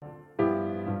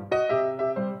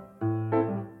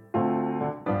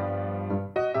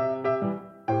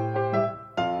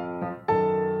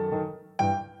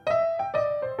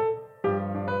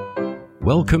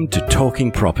Welcome to Talking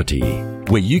Property,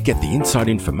 where you get the inside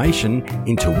information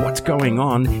into what's going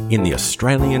on in the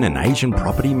Australian and Asian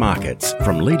property markets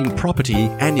from leading property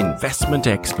and investment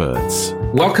experts.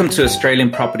 Welcome to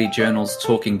Australian Property Journal's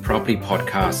Talking Property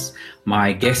podcast.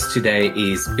 My guest today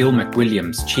is Bill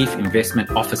McWilliams, Chief Investment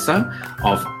Officer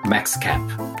of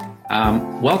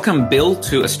MaxCap. Welcome, Bill,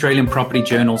 to Australian Property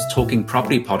Journal's Talking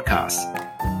Property podcast.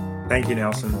 Thank you,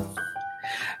 Nelson.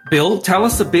 Bill, tell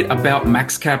us a bit about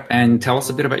MaxCap and tell us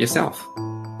a bit about yourself.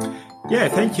 Yeah,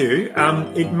 thank you.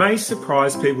 It may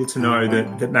surprise people to know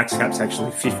that MaxCap's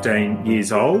actually 15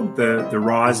 years old. The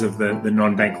rise of the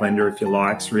non-bank lender, if you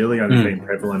like, has really only been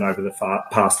prevalent over the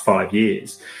past 5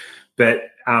 years.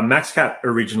 But MaxCap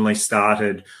originally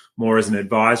started more as an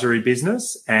advisory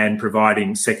business and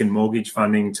providing second mortgage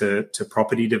funding to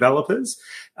property developers,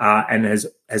 and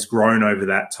has grown over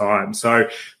that time. So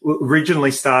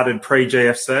originally started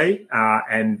pre-GFC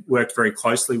and worked very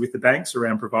closely with the banks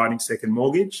around providing second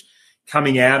mortgage.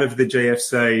 Coming out of the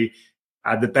GFC,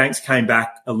 the banks came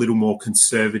back a little more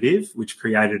conservative, which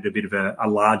created a bit of a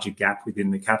larger gap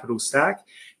within the capital stack.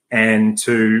 And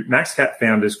to MaxCap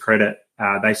founders' credit,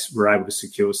 they were able to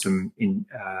secure some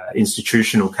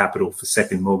institutional capital for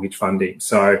second mortgage funding.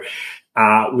 So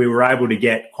we were able to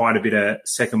get quite a bit of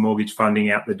second mortgage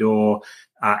funding out the door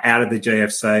out of the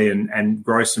GFC and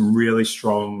grow some really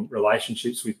strong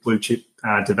relationships with blue chip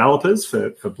developers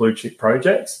for blue chip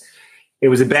projects. It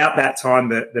was about that time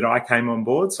that I came on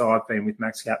board. So I've been with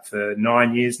MaxCap for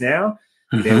 9 years now.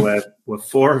 Mm-hmm. There were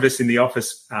four of us in the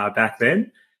office back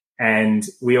then. And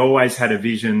we always had a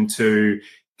vision to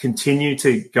continue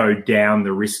to go down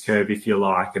the risk curve, if you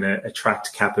like, and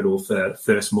attract capital for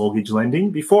first mortgage lending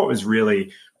before it was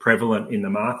really prevalent in the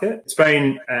market. It's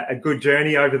been a good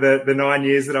journey over the 9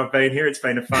 years that I've been here. It's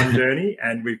been a fun journey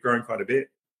and we've grown quite a bit.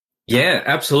 Yeah,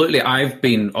 absolutely. I've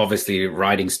been obviously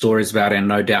writing stories about it, and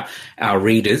no doubt our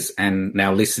readers and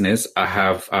our listeners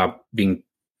have been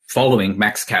following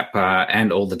MaxCap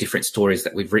and all the different stories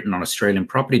that we've written on Australian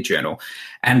Property Journal.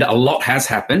 And a lot has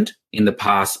happened in the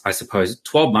past, I suppose,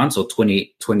 12 months or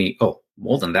 20,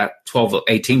 more than that, 12 or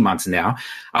 18 months now.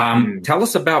 Tell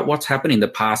us about what's happened in the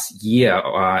past year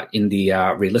in the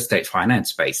real estate finance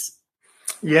space.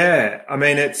 Yeah, I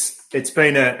mean, it's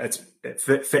been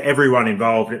for everyone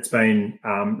involved, it's been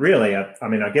really,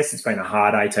 I guess it's been a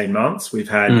hard 18 months. We've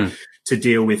had to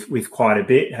deal with quite a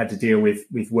bit, had to deal with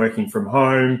working from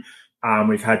home.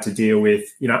 We've had to deal with,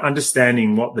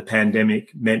 understanding what the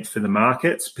pandemic meant for the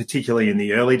markets, particularly in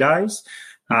the early days.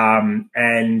 I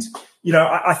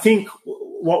think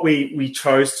what we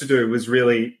chose to do was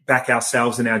really back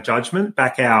ourselves in our judgment,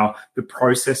 back the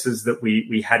processes that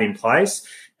we had in place.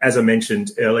 As I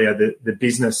mentioned earlier, the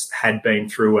business had been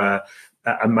through a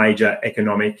major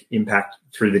economic impact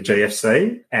through the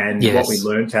GFC. And What we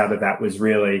learned out of that was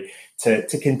really to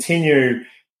continue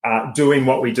doing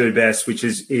what we do best, which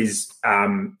is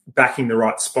backing the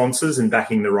right sponsors and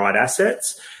backing the right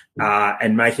assets,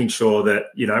 and making sure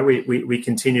that, we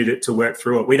continued to work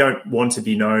through it. We don't want to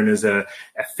be known as a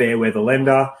fair weather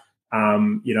lender.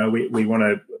 We want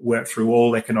to work through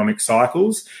all economic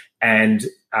cycles. And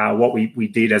what we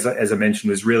did, as I mentioned,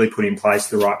 was really put in place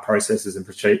the right processes and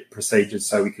procedures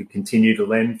so we could continue to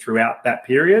lend throughout that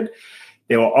period.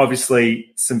 There were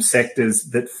obviously some sectors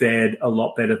that fared a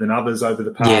lot better than others over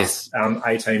the past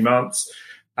 18 months.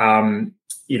 And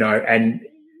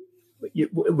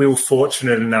we were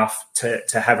fortunate enough to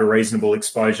have a reasonable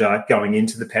exposure going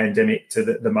into the pandemic to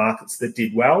the markets that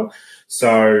did well.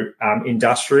 So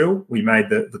industrial, we made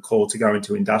the call to go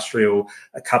into industrial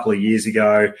a couple of years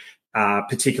ago,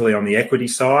 particularly on the equity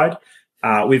side.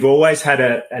 We've always had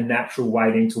a natural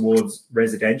weighting towards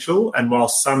residential, and while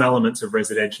some elements of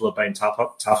residential have been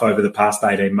tough over the past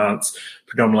 18 months,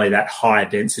 predominantly that higher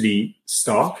density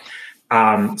stock,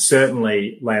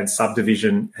 certainly land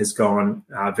subdivision has gone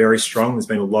very strong. There's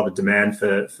been a lot of demand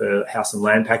for house and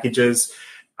land packages.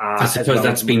 I suppose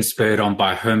that's been spurred on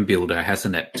by home builder,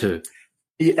 hasn't it, too?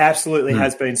 It absolutely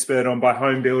has been spurred on by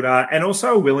home builder, and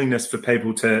also a willingness for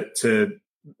people to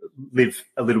live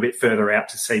a little bit further out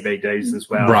to CBDs as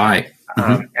well. Right.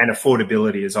 And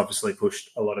affordability has obviously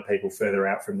pushed a lot of people further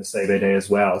out from the CBD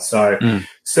as well. So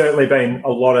certainly been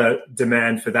a lot of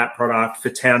demand for that product,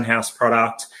 for townhouse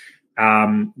product,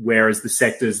 whereas the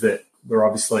sectors that were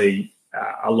obviously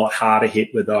a lot harder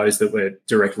hit were those that were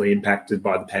directly impacted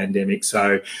by the pandemic.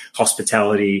 So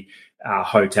hospitality,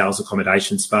 hotels,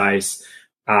 accommodation space,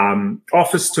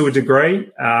 office to a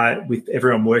degree, with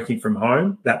everyone working from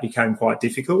home, that became quite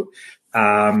difficult.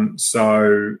 There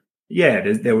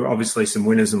were obviously some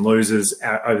winners and losers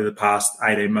over the past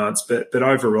 18 months, but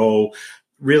overall,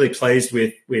 really pleased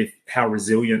with how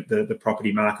resilient the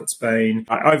property market's been.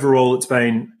 Overall, it's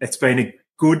been a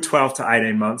good 12 to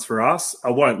 18 months for us.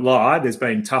 I won't lie, there's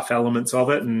been tough elements of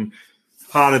it, and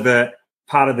part of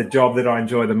the job that I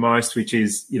enjoy the most, which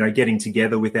is, getting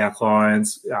together with our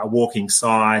clients, walking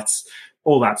sites,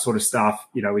 all that sort of stuff,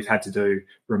 we've had to do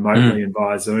remotely and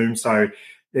via Zoom. So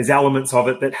there's elements of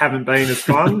it that haven't been as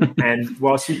fun. And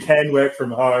whilst you can work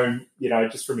from home,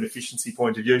 just from an efficiency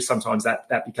point of view, sometimes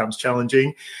that becomes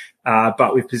challenging.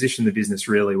 But we've positioned the business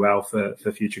really well for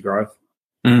future growth.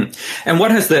 And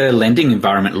what has the lending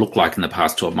environment looked like in the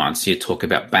past 12 months? You talk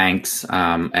about banks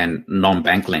and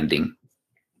non-bank lending.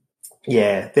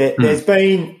 Yeah, there's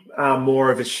been more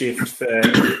of a shift,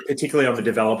 particularly on the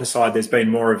developer side, there's been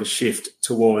more of a shift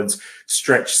towards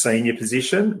stretch senior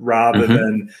position rather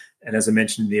than, and as I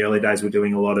mentioned in the early days, we're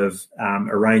doing a lot of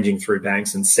arranging through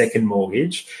banks and second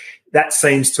mortgage. That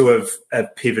seems to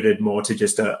have pivoted more to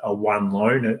just a one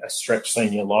loan, a stretch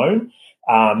senior loan,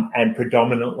 and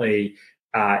predominantly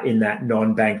in that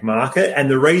non-bank market.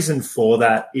 And the reason for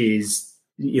that is,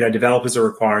 developers are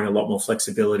requiring a lot more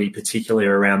flexibility, particularly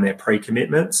around their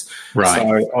pre-commitments. Right. So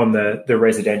on the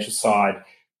residential side,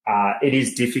 it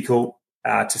is difficult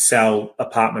to sell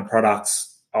apartment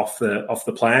products off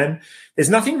the plan. There's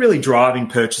nothing really driving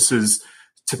purchasers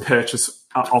to purchase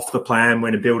off the plan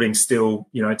when a building's still,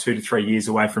 2 to 3 years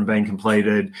away from being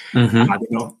completed. They're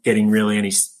not getting really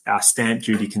any stamp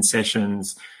duty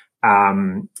concessions.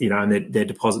 And their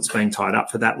deposits being tied up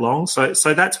for that long. So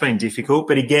that's been difficult.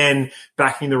 But again,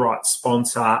 backing the right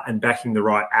sponsor and backing the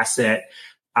right asset,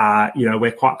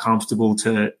 we're quite comfortable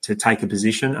to take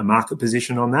a market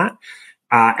position on that.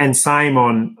 And same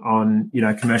on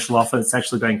commercial offer. It's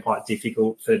actually been quite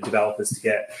difficult for developers to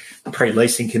get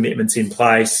pre-leasing commitments in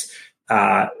place,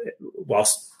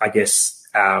 whilst I guess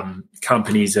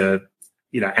companies are,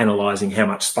 analysing how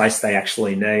much space they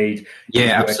actually need.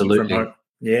 Yeah, absolutely.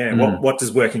 Yeah, what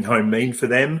does working home mean for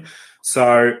them?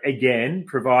 So again,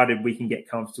 provided we can get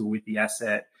comfortable with the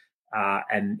asset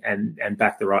and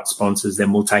back the right sponsors,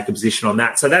 then we'll take a position on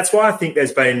that. So that's why I think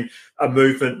there's been a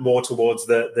movement more towards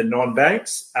the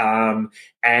non-banks.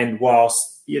 And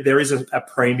whilst there is a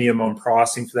premium on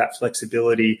pricing for that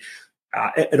flexibility,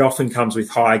 it often comes with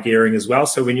higher gearing as well.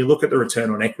 So when you look at the return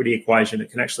on equity equation,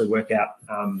 it can actually work out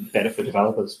better for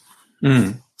developers.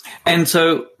 And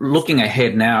so looking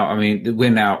ahead now,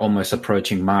 we're now almost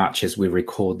approaching March as we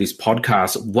record this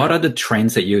podcast. What are the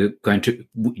trends that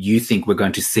you think we're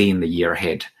going to see in the year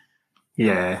ahead?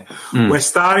 Yeah, we're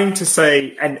starting to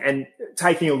see, and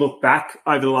taking a look back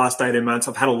over the last 18 months,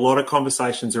 I've had a lot of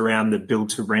conversations around the build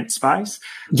to rent space,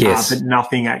 but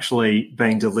nothing actually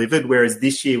being delivered. Whereas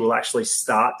this year we'll actually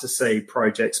start to see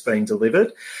projects being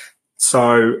delivered.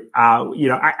 So,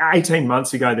 18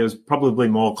 months ago, there was probably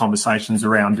more conversations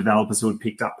around developers who had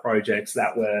picked up projects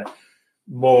that were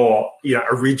more,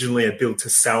 originally a build to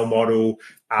sell model,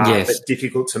 but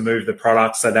difficult to move the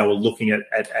product. So they were looking at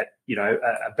a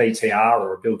BTR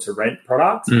or a build to rent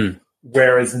product.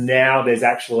 Whereas now there's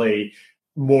actually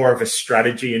more of a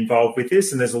strategy involved with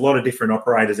this. And there's a lot of different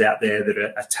operators out there that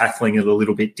are tackling it a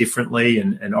little bit differently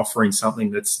and offering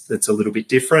something that's a little bit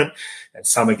different. And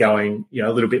some are going,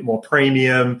 a little bit more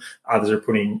premium. Others are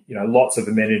putting, lots of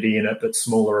amenity in it, but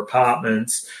smaller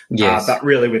apartments, but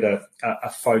really with a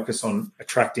focus on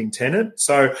attracting tenant.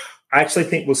 So I actually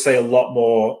think we'll see a lot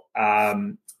more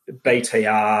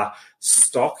BTR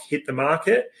stock hit the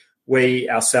market. We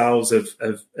ourselves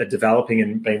are developing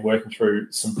and been working through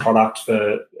some product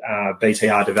for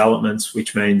BTR developments,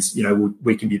 which means,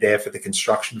 we can be there for the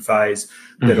construction phase,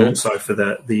 but also for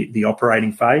the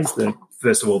operating phase,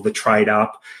 first of all, the trade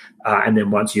up. And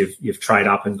then once you've trade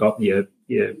up and got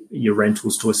your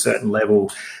rentals to a certain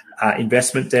level,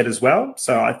 investment debt as well.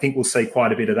 So I think we'll see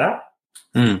quite a bit of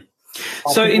that.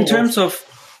 So in terms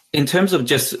of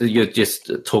just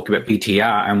talking about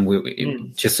BTR,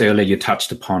 and just earlier you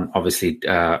touched upon obviously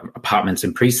apartments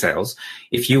and pre-sales.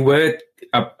 If you were,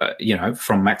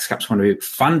 from MaxCap's point of view,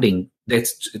 funding,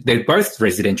 they're both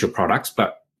residential products,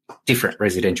 but different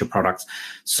residential products.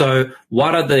 So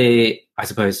what are the, I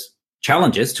suppose,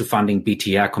 challenges to funding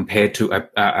BTR compared to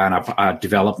a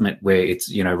development where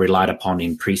it's relied upon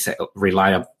in pre-sale,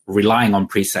 relying on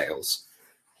pre-sales?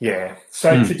 Yeah.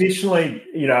 So traditionally,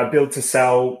 a build to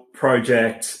sell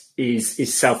project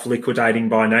is self-liquidating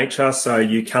by nature. So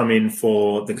you come in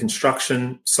for the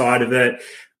construction side of it.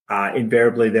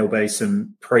 Invariably, there'll be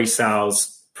some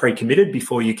pre-sales pre-committed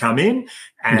before you come in,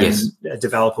 and a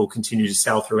developer will continue to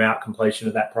sell throughout completion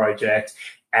of that project.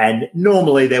 And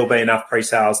normally there'll be enough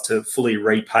pre-sales to fully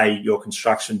repay your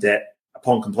construction debt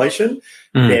upon completion.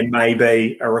 There may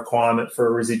be a requirement for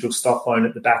a residual stock loan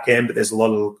at the back end, but there's a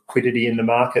lot of liquidity in the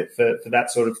market for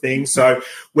that sort of thing. So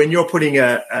when you're putting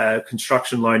a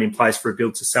construction loan in place for a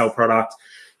build to sell product,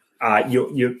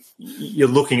 you're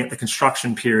looking at the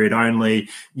construction period only.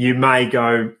 You may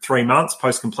go 3 months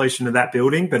post completion of that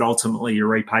building, but ultimately you're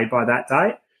repaid by that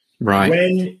date. Right.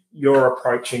 When you're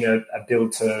approaching a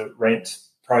build to rent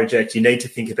project, you need to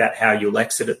think about how you'll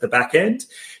exit at the back end.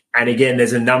 And again,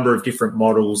 there's a number of different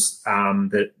models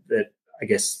that I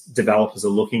guess developers are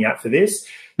looking at for this.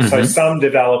 So some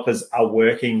developers are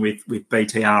working with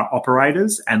BTR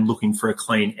operators and looking for a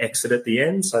clean exit at the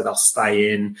end. So they'll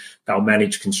stay in, they'll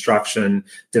manage construction,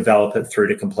 develop it through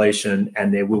to completion,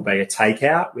 and there will be a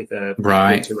takeout with a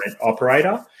build-to-rent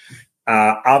operator.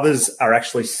 Others are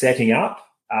actually setting up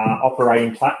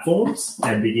operating platforms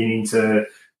and beginning to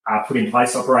put in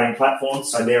place operating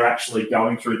platforms. So they're actually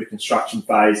going through the construction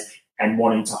phase and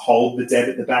wanting to hold the debt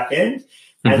at the back end.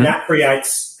 And that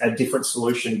creates a different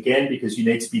solution again, because you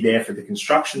need to be there for the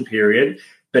construction period.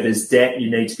 But as debt,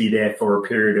 you need to be there for a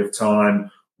period of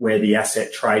time where the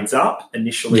asset trades up.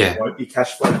 Initially, it won't be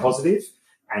cash flow positive,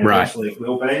 and eventually it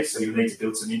will be. So you need to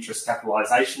build some interest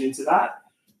capitalization into that.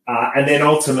 And then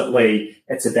ultimately,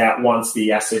 it's about once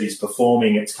the asset is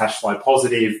performing, it's cash flow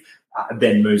positive,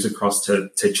 then moves across to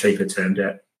cheaper term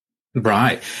debt.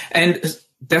 Right. And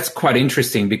that's quite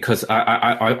interesting, because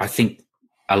I think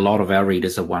a lot of our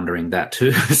readers are wondering that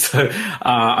too. So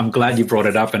I'm glad you brought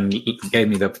it up and gave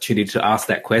me the opportunity to ask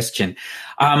that question.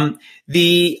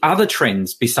 The other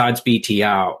trends besides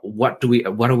BTR, what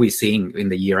are we seeing in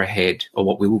the year ahead, or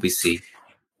what we will be seeing?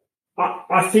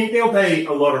 I think there'll be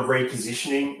a lot of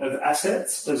repositioning of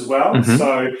assets as well.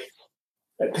 So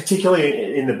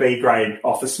particularly in the B grade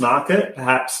office market,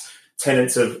 perhaps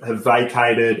tenants have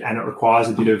vacated and it requires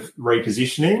a bit of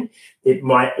repositioning. It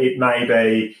may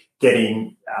be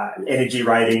getting energy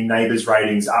rating, neighbours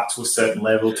ratings up to a certain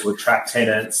level to attract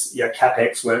tenants,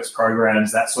 CapEx works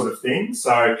programs, that sort of thing.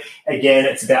 So again,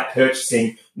 it's about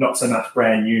purchasing not so much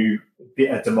brand new,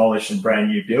 demolish and brand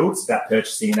new builds. It's about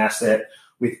purchasing an asset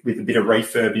with a bit of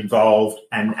refurb involved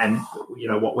and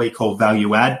what we call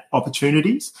value add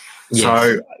opportunities. Yes.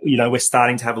 So, we're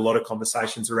starting to have a lot of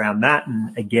conversations around that.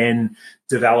 And again,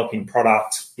 developing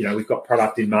product, we've got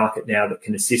product in market now that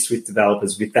can assist with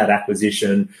developers with that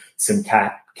acquisition, some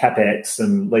CapEx,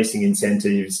 some leasing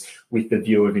incentives with the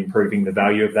view of improving the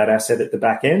value of that asset at the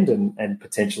back end and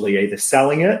potentially either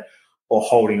selling it or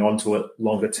holding on to it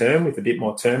longer term with a bit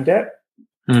more term debt.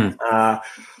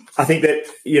 I think that,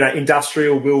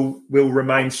 industrial will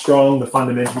remain strong. The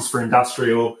fundamentals for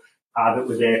industrial that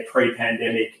were there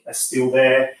pre-pandemic are still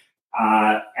there.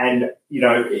 And,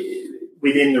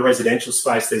 within the residential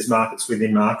space, there's markets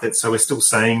within markets. So we're still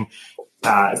seeing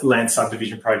land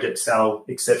subdivision projects sell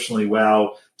exceptionally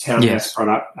well. Townhouse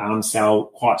product sell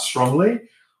quite strongly.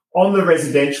 On the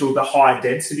residential, the high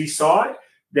density side,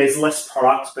 there's less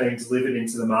product being delivered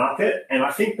into the market. And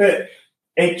I think that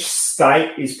each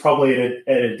state is probably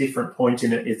at a different point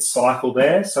in its cycle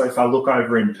there. So if I look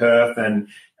over in Perth and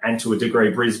to a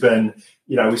degree Brisbane,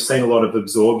 we've seen a lot of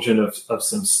absorption of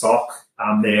some stock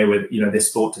there where,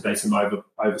 there's thought to be some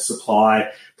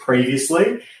oversupply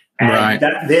previously. And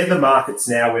they're the markets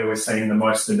now where we're seeing the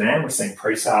most demand. We're seeing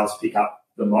pre-sales pick up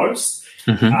the most.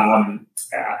 In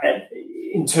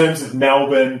terms of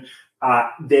Melbourne,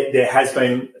 there has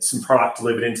been some product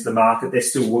delivered into the market. They're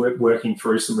still working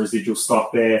through some residual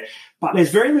stock there. But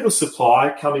there's very little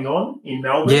supply coming on in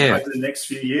Melbourne over the next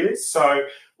few years. So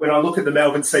when I look at the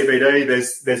Melbourne CBD,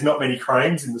 there's not many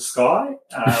cranes in the sky.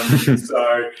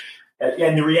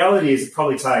 And the reality is it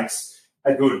probably takes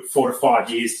a good 4 to 5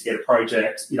 years to get a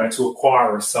project, to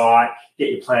acquire a site,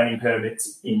 get your planning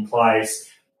permits in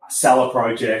place, sell a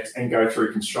project and go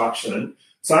through construction.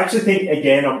 So I actually think,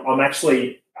 again, I'm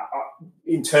actually,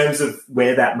 in terms of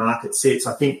where that market sits,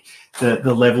 I think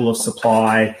the level of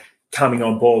supply coming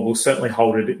on board will certainly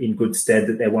hold it in good stead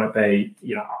that there won't be,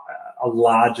 a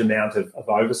large amount of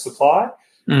oversupply.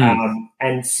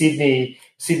 And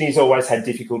Sydney's always had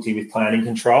difficulty with planning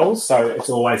controls, so it's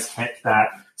always kept that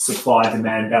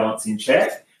supply-demand balance in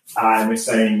check. And we're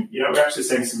seeing, we're actually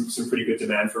seeing some pretty good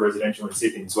demand for residential in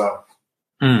Sydney as well.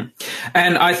 And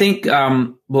I think,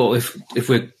 if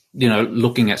we're,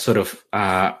 looking at sort of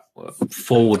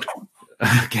forward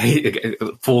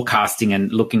forecasting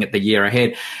and looking at the year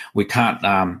ahead, we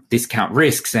can't discount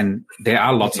risks, and there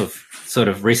are lots of sort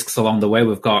of risks along the way.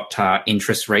 We've got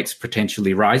interest rates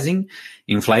potentially rising,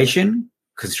 inflation,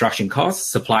 construction costs,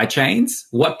 supply chains.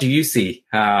 What do you see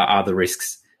are the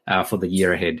risks for the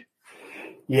year ahead?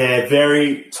 Yeah,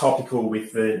 very topical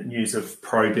with the news of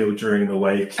ProBuild during the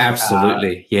week.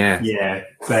 Absolutely, yeah. Yeah,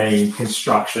 being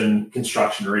construction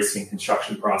risk and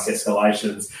construction price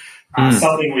escalations.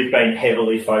 Something we've been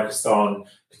heavily focused on,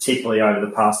 particularly over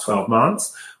the past 12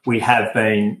 months. We have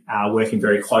been working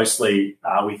very closely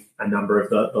with a number of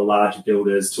the larger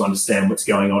builders to understand what's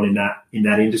going on in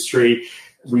that industry.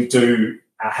 We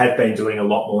have been doing a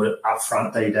lot more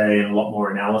upfront DD and a lot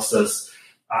more analysis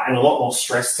and a lot more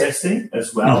stress testing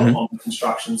as well on the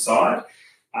construction side.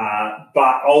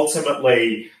 But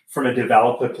ultimately, from a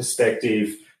developer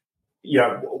perspective,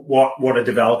 what a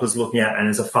developer's looking at, and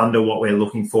as a funder, what we're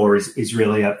looking for is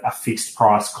really a fixed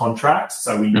price contract.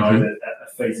 So we know that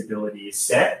a feasibility is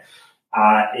set.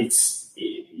 And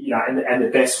the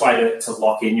best way to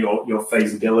lock in your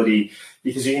feasibility,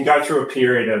 because you can go through a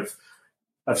period of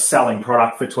selling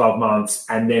product for 12 months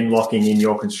and then locking in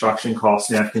your construction costs.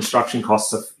 Now, if construction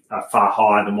costs are far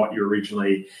higher than what you're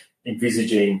originally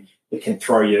envisaging, it can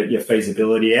throw your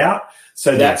feasibility out.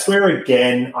 So that's where,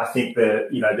 again, I think the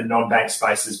non-bank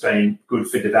space has been good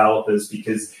for developers,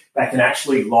 because they can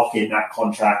actually lock in that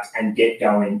contract and get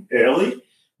going early,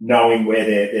 knowing where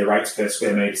their rates per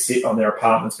square metre sit on their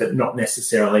apartments, but not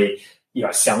necessarily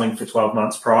selling for 12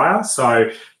 months prior.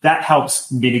 So that helps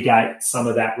mitigate some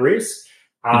of that risk.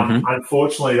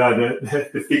 Unfortunately, though,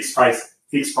 the fixed price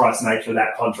nature of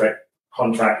that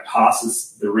contract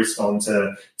passes the risk on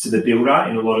to the builder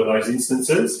in a lot of those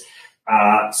instances.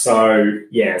 Something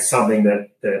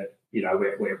that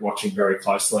we're watching very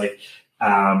closely,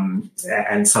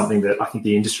 and something that I think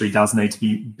the industry does need to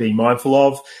be mindful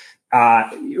of.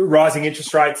 Rising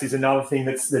interest rates is another thing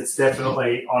that's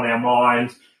definitely on our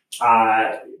mind.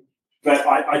 But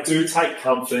I do take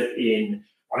comfort in,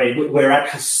 we're at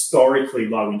historically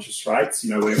low interest rates.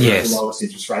 We're at the lowest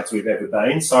interest rates we've ever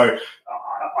been. So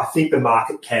I think the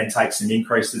market can take some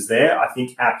increases there. I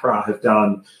think APRA have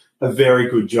done a very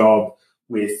good job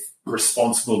with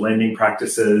responsible lending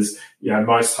practices.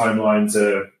 Most home loans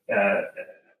are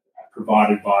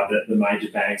provided by the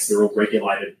major banks. They're all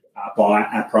regulated by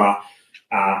APRA.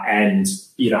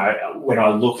 When I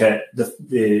look at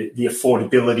the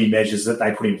affordability measures that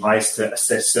they put in place to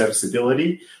assess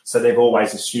serviceability, so they've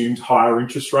always assumed higher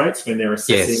interest rates when they're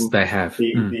assessing they have.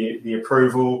 the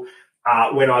approval.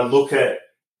 When I look at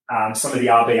some of the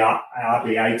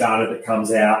RBA data that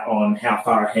comes out on how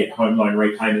far ahead home loan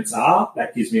repayments are,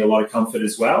 that gives me a lot of comfort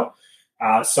as well.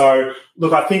 I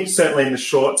think certainly in the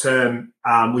short term,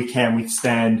 we can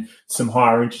withstand some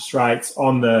higher interest rates.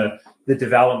 On the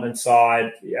development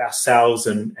side, ourselves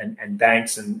and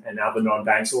banks and other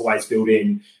non-banks always build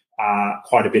in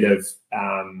quite a bit of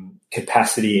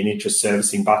capacity and interest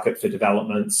servicing bucket for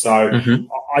development. So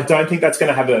I don't think that's going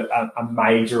to have a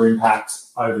major impact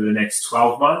over the next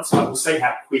 12 months, but we'll see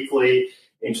how quickly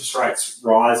interest rates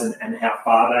rise and how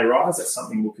far they rise. That's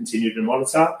something we'll continue to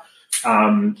monitor.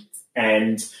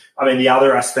 The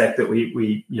other aspect that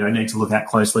we need to look at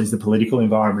closely is the political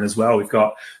environment as well. We've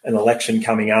got an election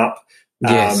coming up.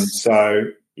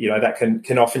 That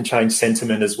can often change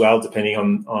sentiment as well, depending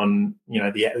on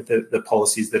the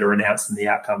policies that are announced and the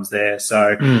outcomes there.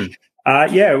 So, the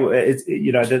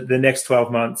next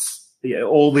 12 months,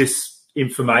 all this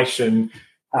information,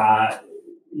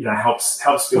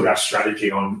 helps build our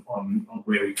strategy on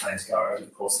where we plan to go over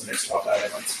the course of the next 12 to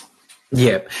 18 months.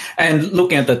 Yeah. And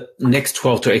looking at the next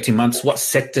 12 to 18 months, what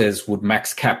sectors would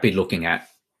MaxCap be looking at?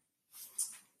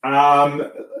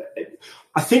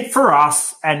 I think for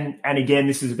us, and again,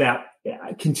 this is about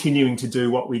continuing to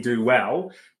do what we do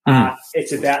well.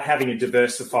 It's about having a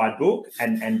diversified book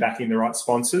and backing the right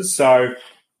sponsors. So,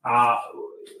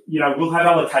 we'll have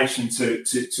allocation to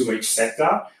each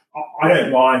sector. I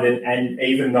don't mind, and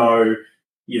even though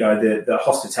the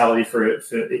hospitality for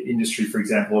industry, for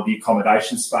example, or the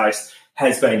accommodation space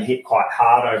has been hit quite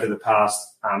hard over the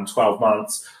past 12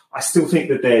 months, I still think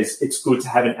that it's good to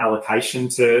have an allocation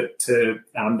to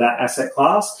that asset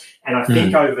class. And I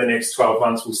think over the next 12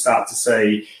 months, we'll start to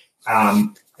see,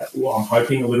 I'm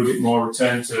hoping a little bit more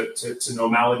return to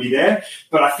normality there.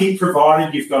 But I think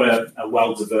provided you've got a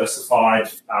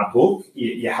well-diversified book,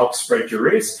 you help spread your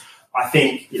risk. I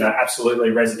think, absolutely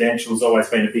residential has always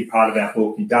been a big part of our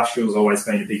book. Industrial has always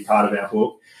been a big part of our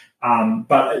book.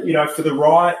 But for the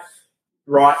right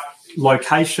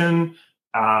location,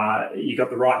 you got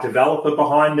the right developer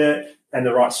behind it and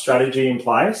the right strategy in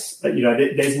place.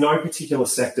 There's no particular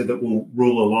sector that will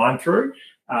rule a line through.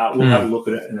 We'll have a look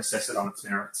at it and assess it on its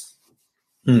merits.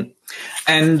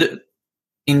 And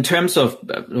in terms of,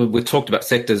 we talked about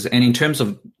sectors, and in terms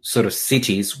of sort of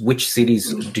cities, which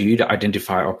cities do you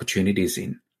identify opportunities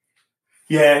in?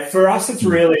 Yeah, for us, it's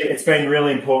been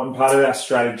really important. Part of our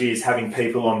strategy is having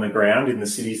people on the ground in the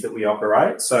cities that we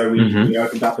operate. So we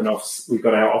opened up an office. We've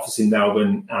got our office in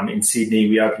Melbourne, in Sydney.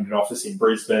 We opened an office in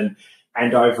Brisbane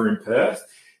and over in Perth.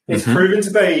 It's proven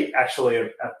to be actually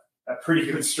a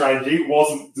pretty good strategy. It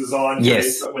wasn't designed for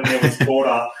this, but when there was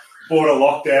border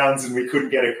lockdowns and we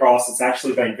couldn't get across, it's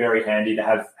actually been very handy to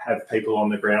have people on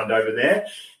the ground over there.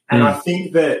 And I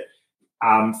think that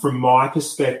from my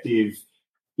perspective,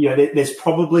 there's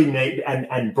probably need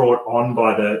and brought on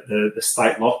by the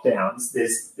state lockdowns.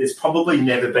 There's probably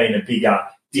never been a bigger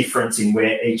difference in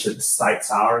where each of the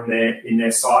states are in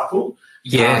their cycle.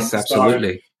 Yes,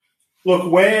 absolutely. So,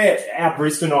 look, where our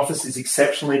Brisbane office is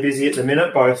exceptionally busy at the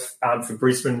minute, both for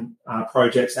Brisbane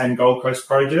projects and Gold Coast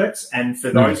projects. And for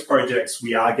those projects,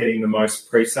 we are getting the most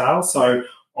pre-sale. So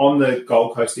on the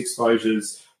Gold Coast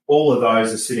exposures, all of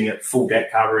those are sitting at full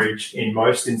debt coverage. In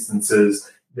most instances,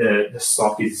 the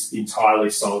stock is entirely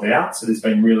sold out. So there's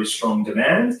been really strong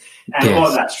demand. And a lot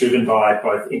of that's driven by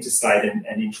both interstate and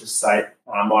intrastate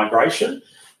migration.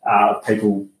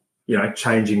 People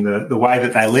changing the way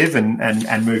that they live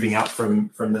and moving up from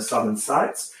the southern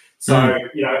states. So,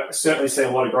 certainly see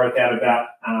a lot of growth out of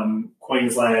that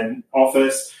Queensland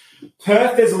office.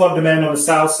 Perth, there's a lot of demand on the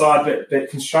sales side, but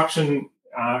construction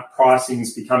pricing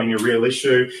is becoming a real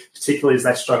issue, particularly as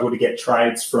they struggle to get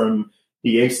trades from the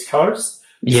East Coast.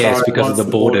 Yes, so because of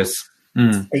the borders.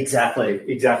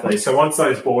 Exactly. So once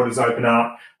those borders open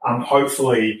up,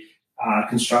 hopefully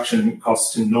construction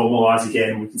costs can normalise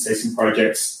again. We can see some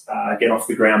projects get off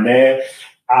the ground there.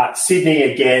 Sydney,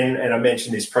 again, and I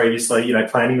mentioned this previously,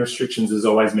 planning restrictions has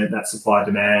always meant that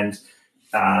supply-demand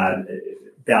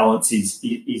balance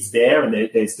is there, and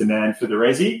there's demand for the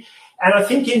resi. And I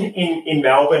think in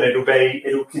Melbourne,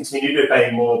 it'll continue to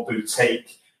be more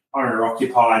boutique,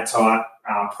 owner-occupied type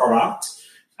product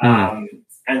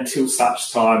until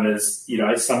such time as,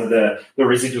 some of the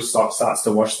residual stock starts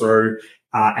to wash through.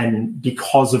 And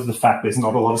because of the fact there's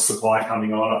not a lot of supply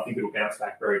coming on, I think it'll bounce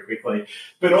back very quickly.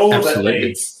 But all of it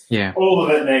needs,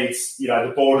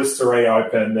 the borders to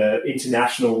reopen, the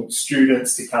international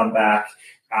students to come back,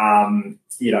 and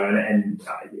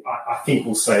I think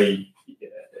we'll see,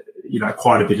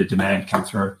 quite a bit of demand come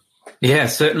through. Yeah,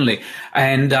 certainly.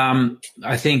 And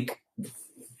I think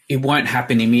it won't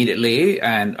happen immediately,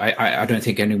 and I don't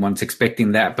think anyone's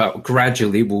expecting that, but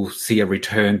gradually we'll see a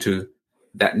return to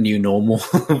that new normal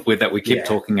that we keep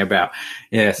talking about.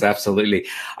 Yes, absolutely.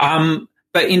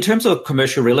 But in terms of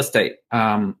commercial real estate,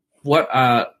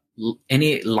 what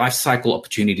any life cycle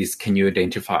opportunities can you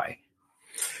identify?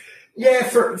 Yeah,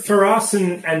 for us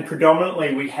and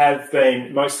predominantly we have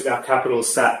been, most of our capital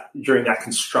sat during that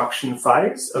construction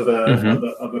phase of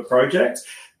a project.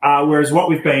 Whereas what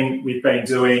we've been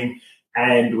doing,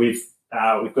 and we've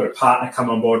got a partner come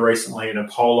on board recently in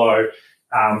Apollo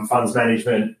Funds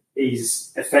Management,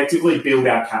 is effectively build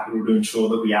our capital to ensure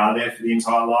that we are there for the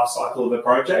entire life cycle of the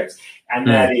project. And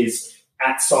that is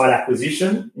at site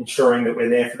acquisition, ensuring that we're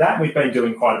there for that. And we've been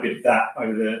doing quite a bit of that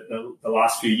over the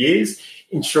last few years,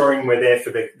 ensuring we're there for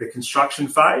the construction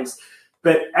phase.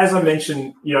 But as I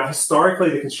mentioned, historically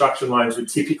the construction loans were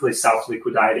typically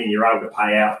self-liquidating. You're able to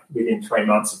pay out within 3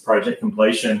 months of project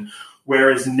completion,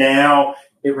 whereas now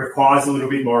it requires a little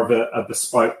bit more of a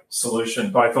bespoke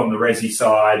solution, both on the resi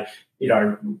side.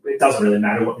 It doesn't really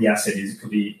matter what the asset is. It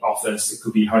could be office, it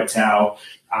could be hotel,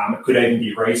 it could even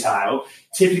be retail.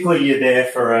 Typically, you're there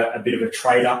for a bit of a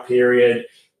trade-up period.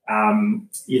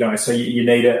 So you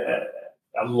need a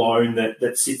loan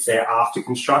that sits there after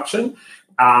construction.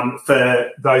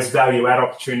 For those value-add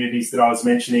opportunities that I was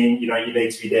mentioning, you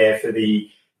need to be there for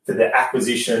the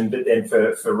acquisition, but then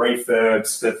for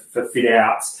refurbs, for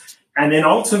fit-outs, and then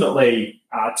ultimately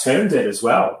term debt as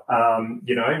well.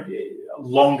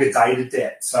 Longer dated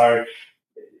debt. So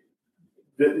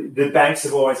the banks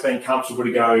have always been comfortable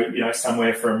to go,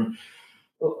 somewhere from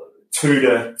 2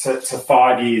 to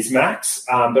 5 years max.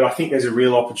 But I think there's a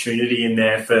real opportunity in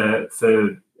there for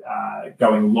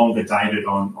going longer dated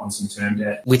on some term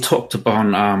debt. We talked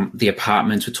about the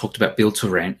apartments. We talked about build to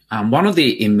rent. One of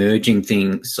the emerging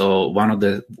things, or one of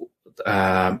the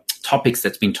topics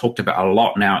that's been talked about a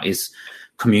lot now, is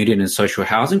community and social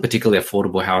housing, particularly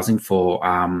affordable housing for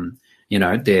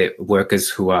their workers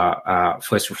who are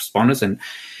first responders and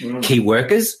key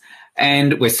workers.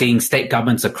 And we're seeing state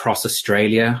governments across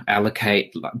Australia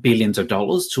allocate billions of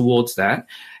dollars towards that.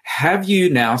 Have you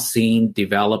now seen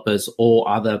developers or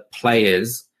other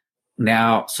players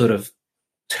now sort of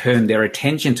turn their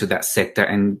attention to that sector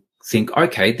and think,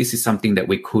 okay, this is something that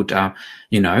we could,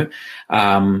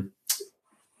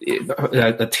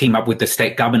 team up with the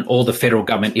state government or the federal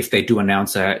government if they do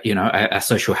announce a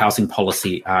social housing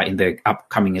policy in the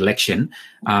upcoming election.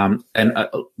 And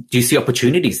do you see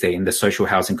opportunities there in the social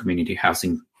housing, community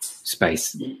housing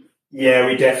space? Yeah,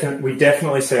 we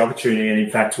definitely see opportunity, and in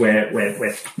fact,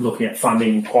 we're looking at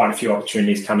funding quite a few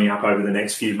opportunities coming up over the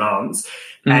next few months.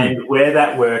 And where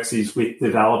that works is with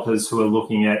developers who are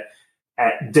looking at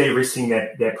de-risking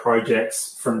their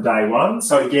projects from day one.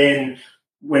 So again,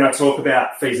 when I talk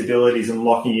about feasibilities and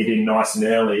locking it in nice and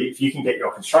early, if you can get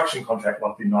your construction contract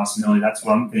locked in nice and early, that's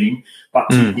one thing. But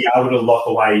to be able to lock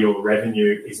away your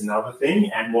revenue is another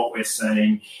thing. And what we're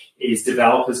seeing is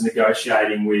developers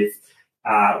negotiating with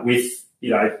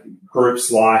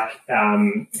groups like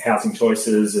Housing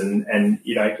Choices and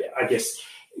I guess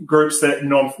groups that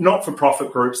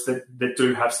not-for-profit groups that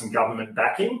do have some government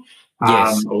backing,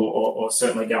 yes, or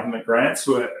certainly government grants,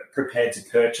 who are prepared to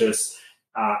purchase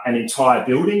an entire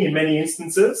building in many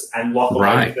instances and lock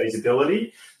away the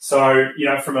feasibility. So,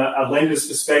 from a lender's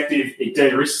perspective, it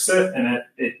de-risks it and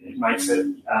it makes it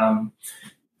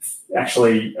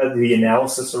actually the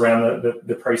analysis around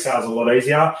the pre-sales a lot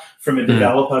easier. From a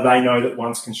developer, they know that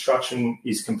once construction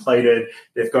is completed,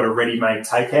 they've got a ready-made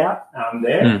takeout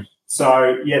there.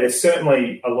 So, there's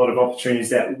certainly a lot of opportunities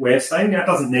that we're seeing. Now, it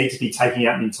doesn't need to be taking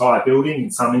out an entire building.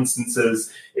 In some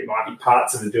instances, it might be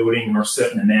parts of the building or a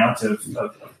certain amount of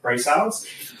pre-sales.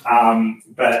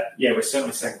 But, we're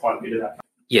certainly seeing quite a bit of that.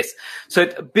 Yes. So,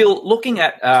 Bill, looking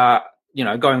at,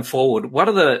 going forward, what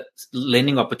are the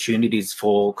lending opportunities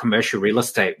for commercial real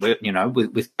estate,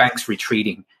 with banks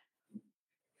retreating?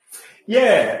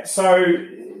 Yeah, so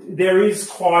there is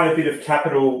quite a bit of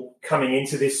capital coming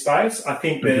into this space. I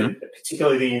think that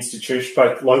particularly the institutions,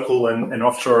 both local and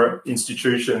offshore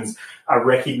institutions, are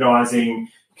recognising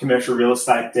commercial real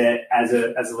estate debt as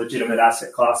a legitimate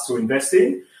asset class to invest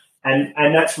in.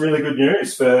 And that's really good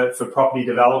news for property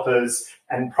developers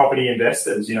and property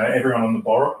investors, everyone on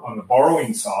the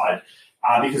borrowing side,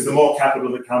 because the more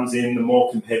capital that comes in, the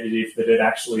more competitive that it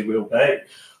actually will be.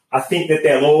 I think that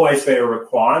there'll always be a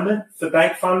requirement for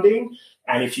bank funding,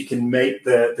 and if you can meet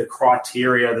the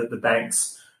criteria that the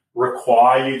banks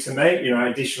require you to meet,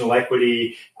 additional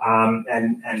equity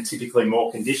and typically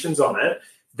more conditions on it,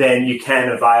 then you can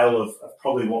avail of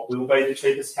probably what will be the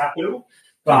cheapest capital.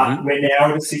 But we're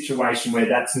now in a situation where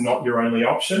that's not your only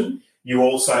option. You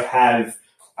also have,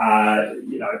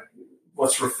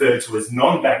 what's referred to as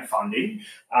non-bank funding,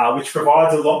 which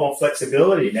provides a lot more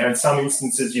flexibility. Now, in some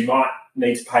instances, you might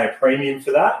need to pay a premium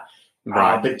for that.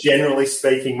 But generally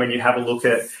speaking, when you have a look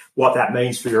at what that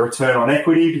means for your return on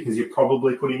equity, because you're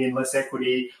probably putting in less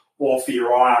equity, or for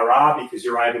your IRR, because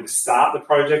you're able to start the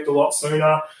project a lot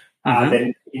sooner,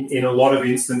 then in a lot of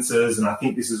instances, and I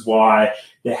think this is why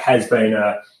there has been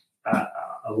a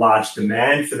large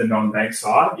demand for the non-bank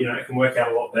side, it can work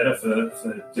out a lot better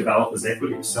for developers'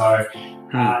 equity. So,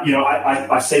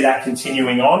 I see that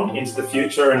continuing on into the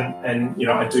future, and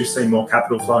I do see more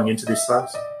capital flowing into this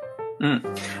space.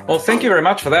 Well, thank you very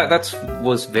much for that. That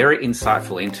was very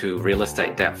insightful into real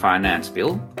estate debt finance,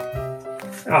 Bill.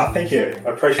 Thank you. I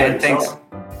appreciate it. Thanks.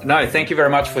 No, thank you very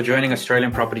much for joining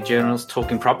Australian Property Journal's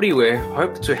Talking Property. We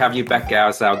hope to have you back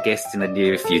as our guest in the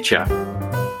near future.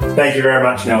 Thank you very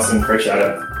much, Nelson. Appreciate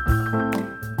it.